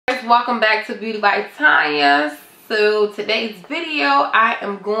welcome back to Beauty by Tanya. So today's video, I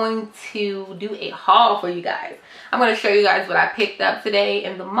am going to do a haul for you guys. I'm going to show you guys what I picked up today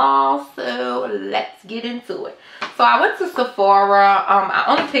in the mall, so let's get into it. So I went to Sephora. I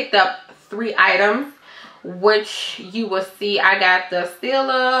only picked up 3 items, which you will see. I got the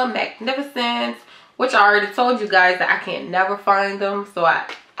Stila Magnificent, which I already told you guys that I can never find them, so I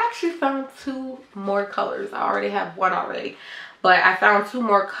actually found 2 more colors. I already have 1 already, but I found 2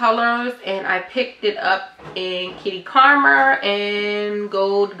 more colors, and I picked it up in Kitty Karma and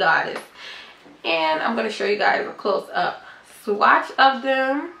Gold Goddess. And I'm going to show you guys a close-up swatch of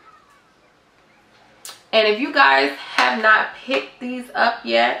them. And if you guys have not picked these up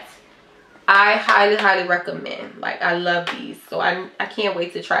yet, I highly recommend. Like, I love these, so I can't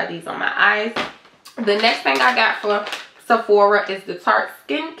wait to try these on my eyes. The next thing I got for Sephora is the Tarte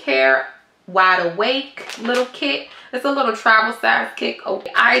Skincare Wide Awake little kit. It's a little travel size kit. Okay,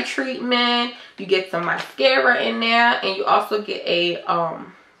 eye treatment. You get some mascara in there, and you also get a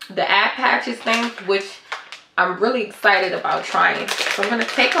the eye patches thing, which I'm really excited about trying. So I'm gonna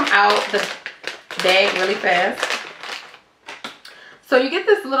take them out the bag really fast. So you get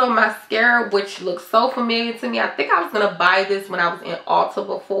this little mascara, which looks so familiar to me. I think I was gonna buy this when I was in Ulta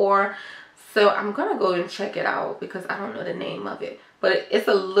before. So I'm gonna go and check it out because I don't know the name of it. But it's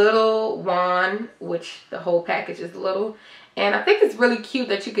a little one, which the whole package is little. And I think it's really cute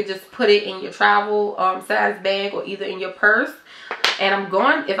that you could just put it in your travel size bag or either in your purse. And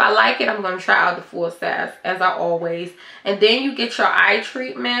if I like it, I'm going to try out the full size, as I always. And then you get your eye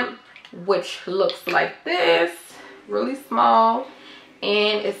treatment, which looks like this. Really small.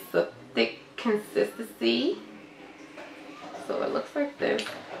 And it's a thick consistency. So it looks like this.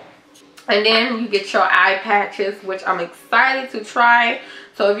 And then you get your eye patches, which I'm excited to try.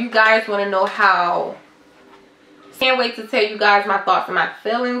 So if you guys want to know how, can't wait to tell you guys my thoughts and my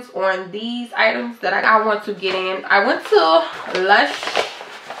feelings on these items that I want to get in. I went to Lush,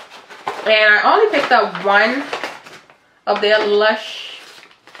 and I only picked up 1 of their Lush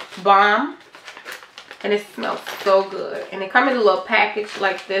balm, and it smells so good. And it comes in a little package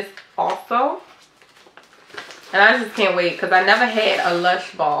like this also. And I just can't wait because I never had a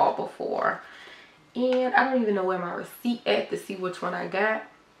Lush ball before. And I don't even know where my receipt at to see which one I got.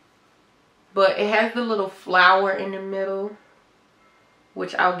 But it has the little flower in the middle,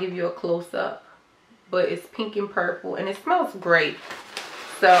 which I'll give you a close-up. But it's pink and purple, and it smells great.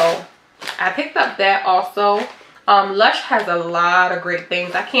 So I picked up that also. Lush has a lot of great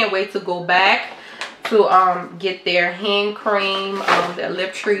things. I can't wait to go back to get their hand cream, their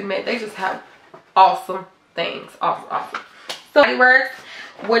lip treatment. They just have awesome things. Awesome. So it works,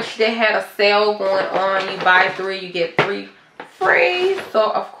 which they had a sale going on. You buy 3, you get 3 free.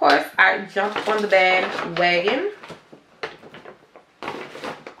 So of course I jumped on the bandwagon.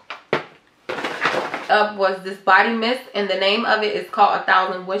 Up was this body mist, and the name of it is called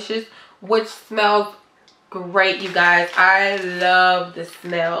 1,000 Wishes, which smells great, you guys. I love the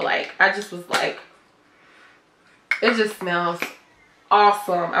smell. Like, I just was like, it just smells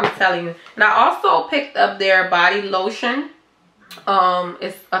awesome, I'm telling you. And I also picked up their body lotion.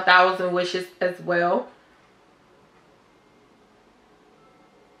 It's 1,000 Wishes as well.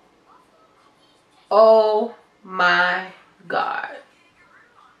 Oh my god,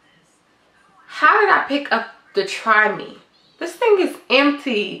 how did I pick up the Try Me? This thing is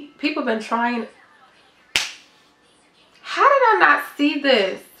empty. People been trying. How did I not see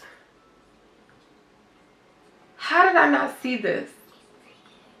this? How did I not see this?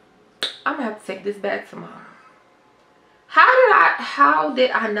 I'm gonna have to take this back tomorrow. How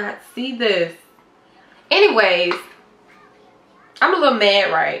did I not see this? Anyways, I'm a little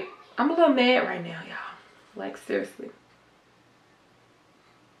mad, right? I'm a little mad right now, y'all. Like, seriously.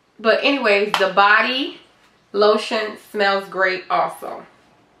 But anyways, the body lotion smells great also.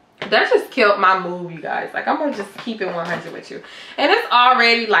 That just killed my mood, you guys. Like, I'm gonna just keep it 100 with you. And it's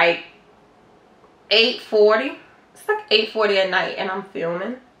already like 8:40. It's like 8:40 at night, and I'm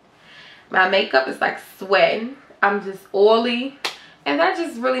filming. My makeup is like sweating. I'm just oily, and that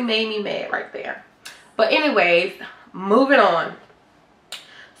just really made me mad right there. But anyways, moving on.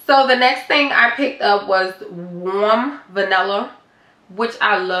 So the next thing I picked up was Warm Vanilla, which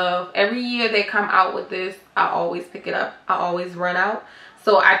I love. Every year they come out with this, I always pick it up. I always run out.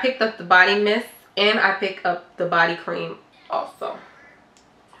 So I picked up the body mist, and I picked up the body cream also.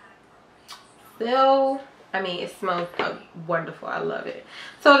 So, I mean, it smells wonderful. I love it.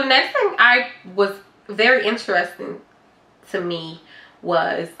 So the next thing was very interesting to me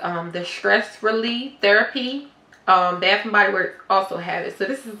was the stress relief therapy. Bath and Body Works also have it. So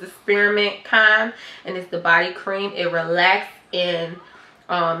this is the spearmint kind, and it's the body cream. It relaxes and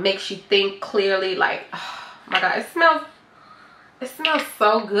makes you think clearly. Like, oh my god, it smells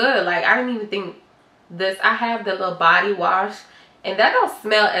so good. Like, I didn't even think this. I have the little body wash, and that don't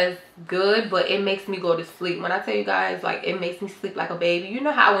smell as good, but it makes me go to sleep. When I tell you guys, like, it makes me sleep like a baby. You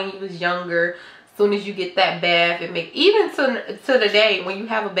know how when you was younger, as soon as you get that bath, it makes, even to the day when you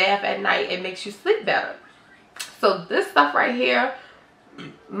have a bath at night, it makes you sleep better. So this stuff right here,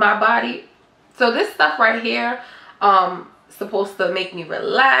 this stuff right here, supposed to make me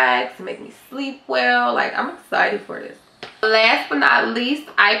relax, make me sleep well. Like, I'm excited for this. Last but not least,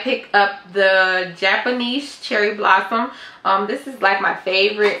 I picked up the Japanese cherry blossom. This is like my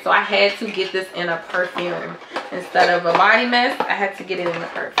favorite, so I had to get this in a perfume instead of a body mist. I had to get it in a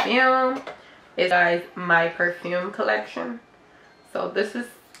perfume. It's, guys, my perfume collection. So this is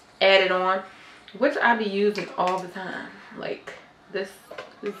added on, which I be using all the time. Like, this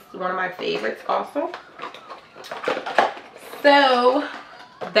is one of my favorites also. So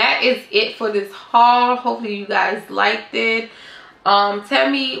that is it for this haul. Hopefully you guys liked it. Tell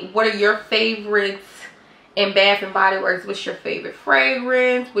me, what are your favorites in Bath and Body Works? What's your favorite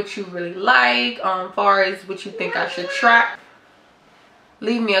fragrance? What you really like? Far as what you think I should try.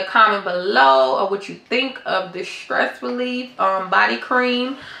 Leave me a comment below of what you think of the stress relief body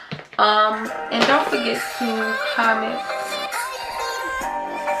cream. And don't forget to comment